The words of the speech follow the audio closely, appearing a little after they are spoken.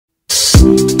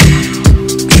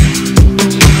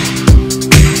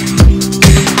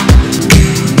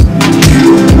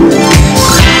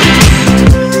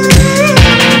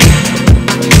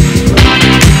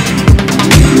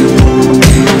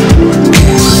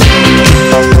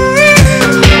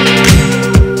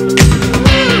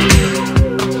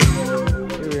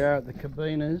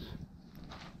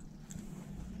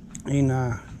In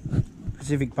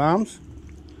Pacific Palms,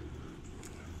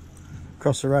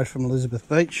 across the road from Elizabeth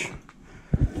Beach.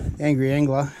 The angry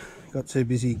angler got too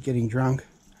busy getting drunk,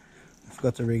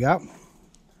 forgot to rig up,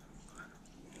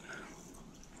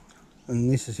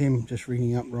 and this is him just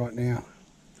rigging up right now.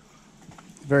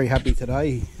 Very happy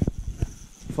today. He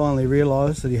finally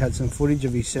realised that he had some footage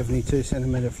of his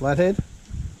 72cm flathead,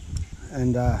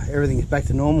 and everything is back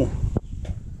to normal.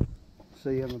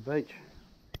 See you on the beach.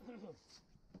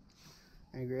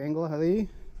 Angry angler, how are you?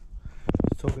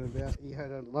 Talking about, he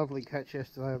had a lovely catch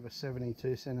yesterday of a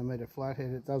 72cm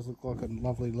flathead. It does look like a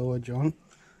lovely lure, John.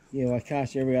 Yeah, I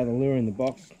cast every other lure in the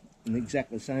box in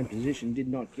exactly the same position. Did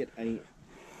not get a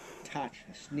touch,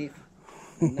 a sniff,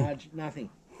 a nudge, nothing.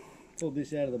 Pulled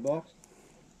this out of the box.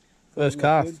 First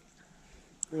cast. Good.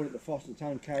 Brought it to Foster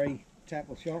Tongue Curry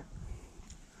tackle shop.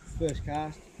 First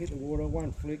cast, hit the water,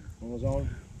 one flick, and was on.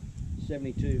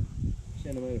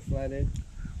 72cm flathead.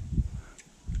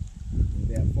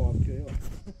 About 5 kilos.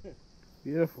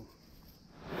 Beautiful.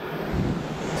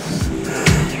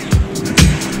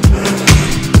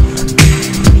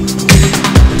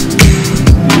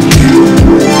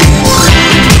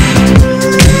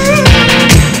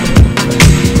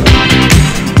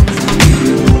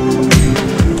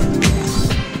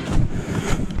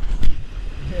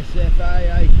 SFA,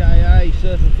 aka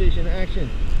surf and fish in action.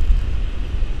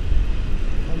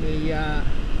 On the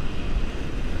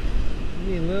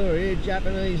new lure here,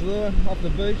 Japanese lure off the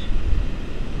beach.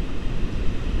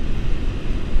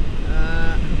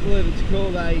 I believe it's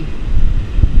called a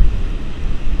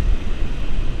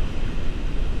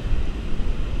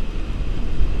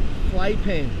flay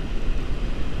pen.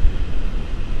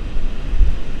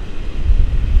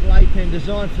 Flay pen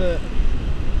designed for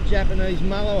Japanese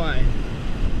mulloway.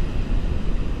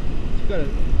 It's got a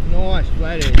nice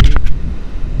flathead here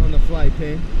on the flay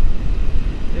pen.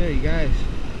 There he goes.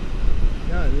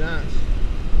 Going nuts.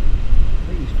 I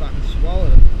think he's fucking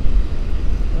swallowed it.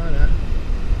 Right now.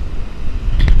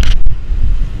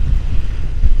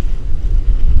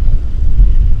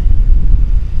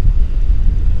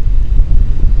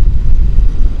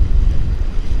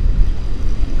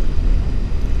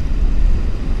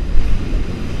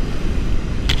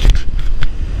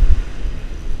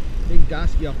 Big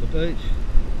Dusky off the beach.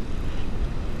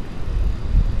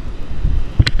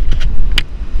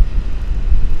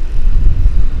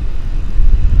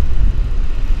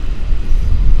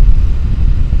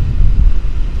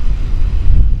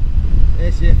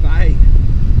 SFA,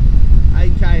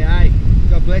 aka,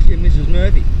 God bless you, Mrs.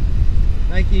 Murphy.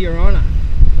 Thank you, Your Honour.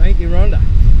 Thank you, Rhonda.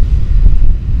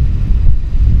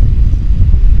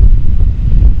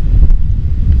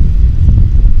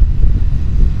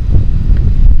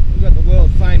 We've got the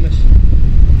world famous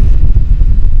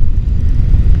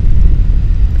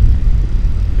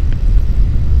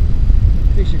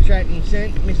fish attracting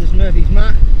scent, Mrs. Murphy's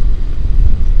muck.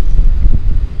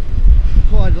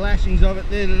 Applied lashings of it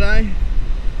there today.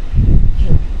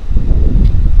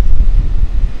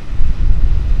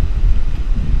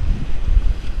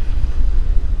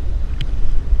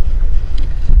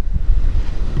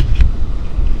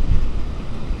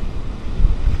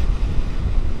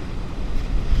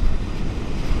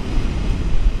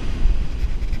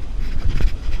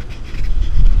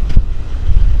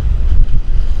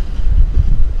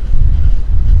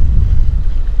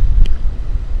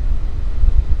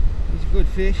 Good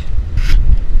fish.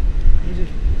 He's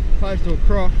just close to a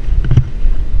croc.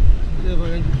 See if I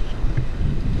can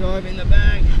dive in the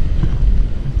bag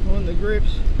on the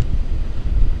grips.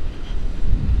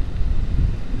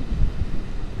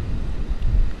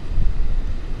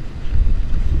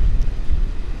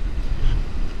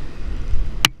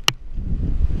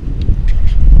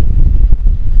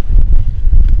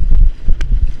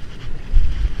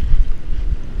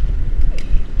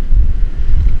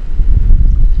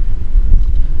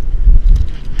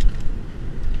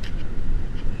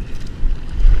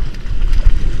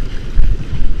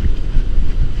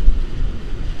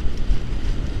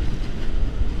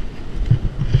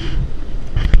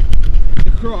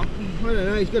 Croc, I don't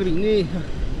know, he's got to be near.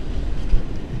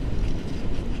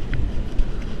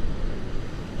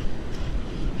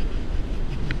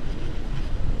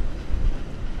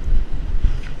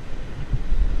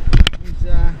 He's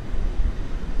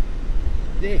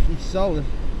there, he's solid.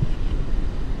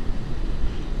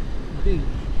 big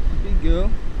girl.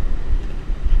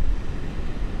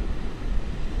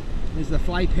 There's the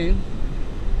Flathead,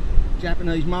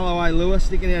 Japanese mulloway lure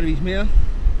sticking out of his mouth.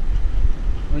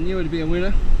 I knew it'd be a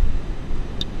winner.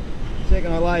 The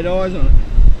second I laid eyes on it.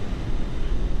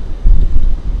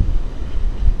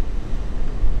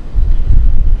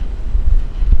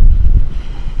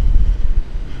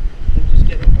 Let's just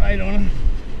get the weight on her.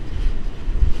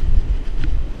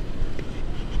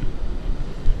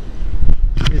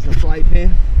 There's the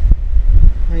Flathead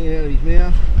hanging out of his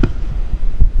mouth.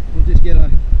 We'll just get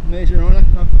a measure on it.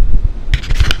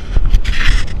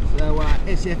 So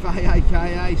SFA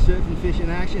aka surf and fish in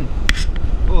action.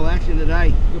 All action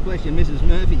today. God bless you, Mrs.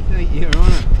 Murphy. Thank you, Your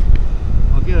Honour.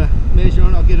 I'll get a measure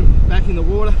on it, I'll get it back in the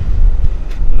water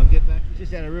and I'll get back.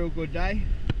 Just had a real good day.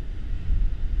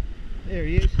 There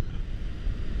he is.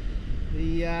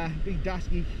 The big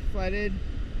Dusky Flathead.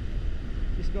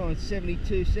 Just gone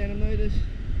 72 centimetres.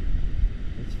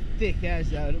 It's thick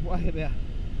as though, it'd weigh about,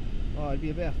 oh, it'd be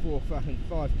about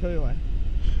 5 kilo.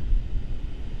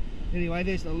 Anyway,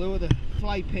 there's the lure, the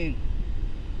Flathead,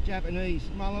 Japanese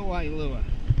mulloway lure.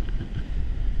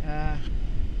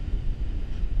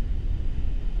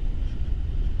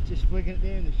 Just flicking it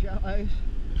there in the shallows.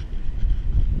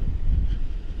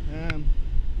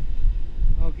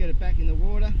 I'll get it back in the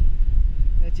water.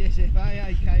 That's SFA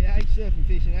aka surf and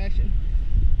fish in action.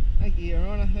 Thank you, Your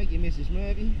Honour. Thank you, Mrs.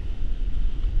 Murphy.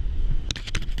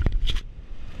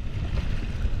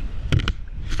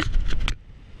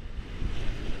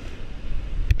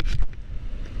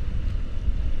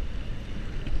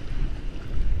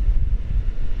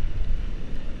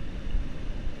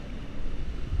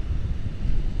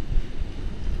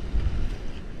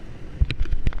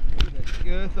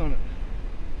 Girth on it.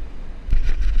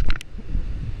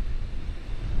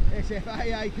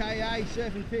 SFA aka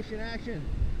surf and fish in action.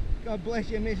 God bless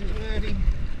you, Mrs. Murphy.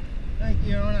 Thank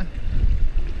you, Your Honour.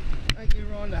 Thank you,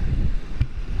 Rhonda.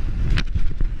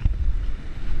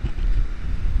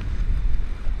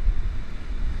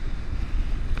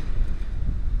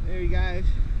 There he goes.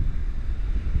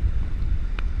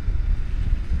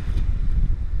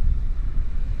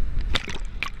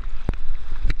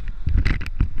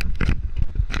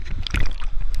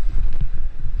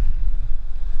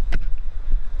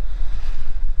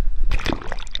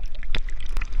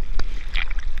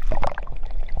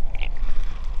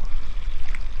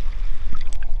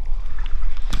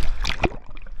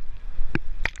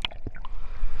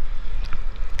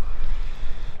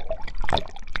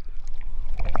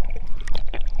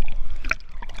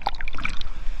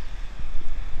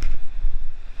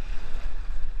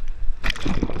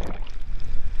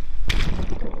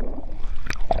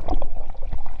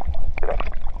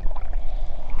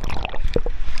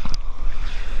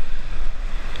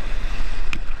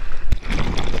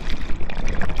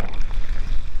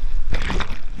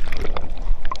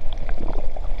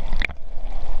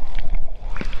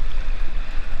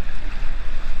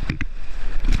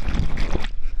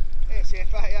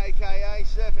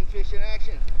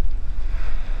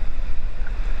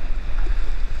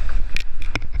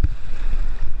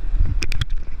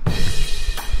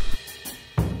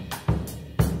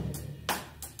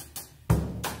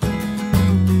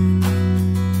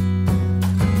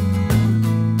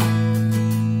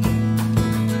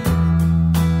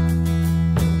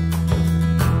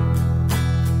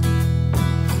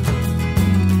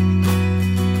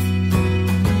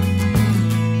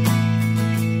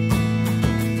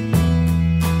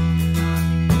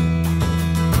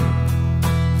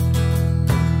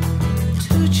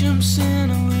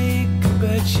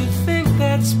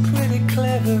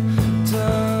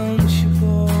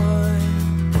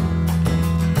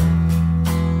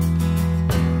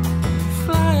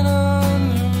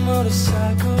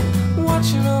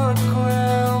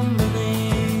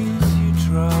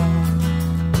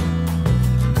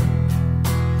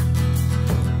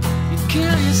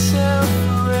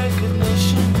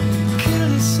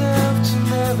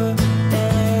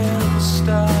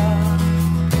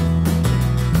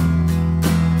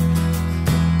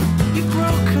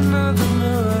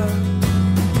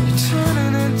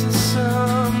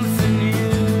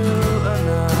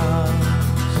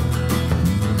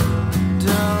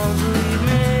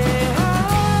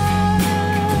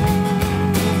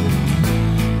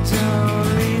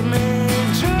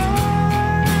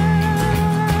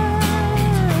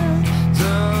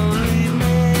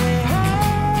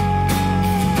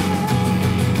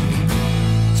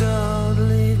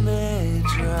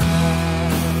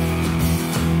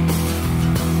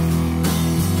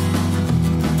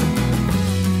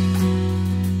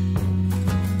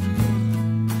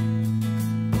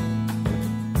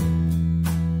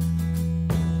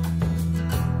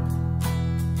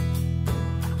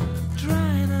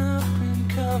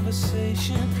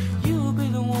 patient, you'll be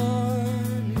the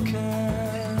one who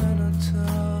cannot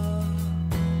talk.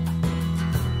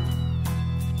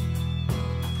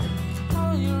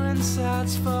 All your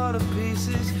insides fall to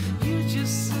pieces. You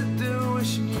just sit there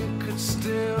wishing you could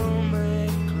still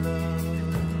make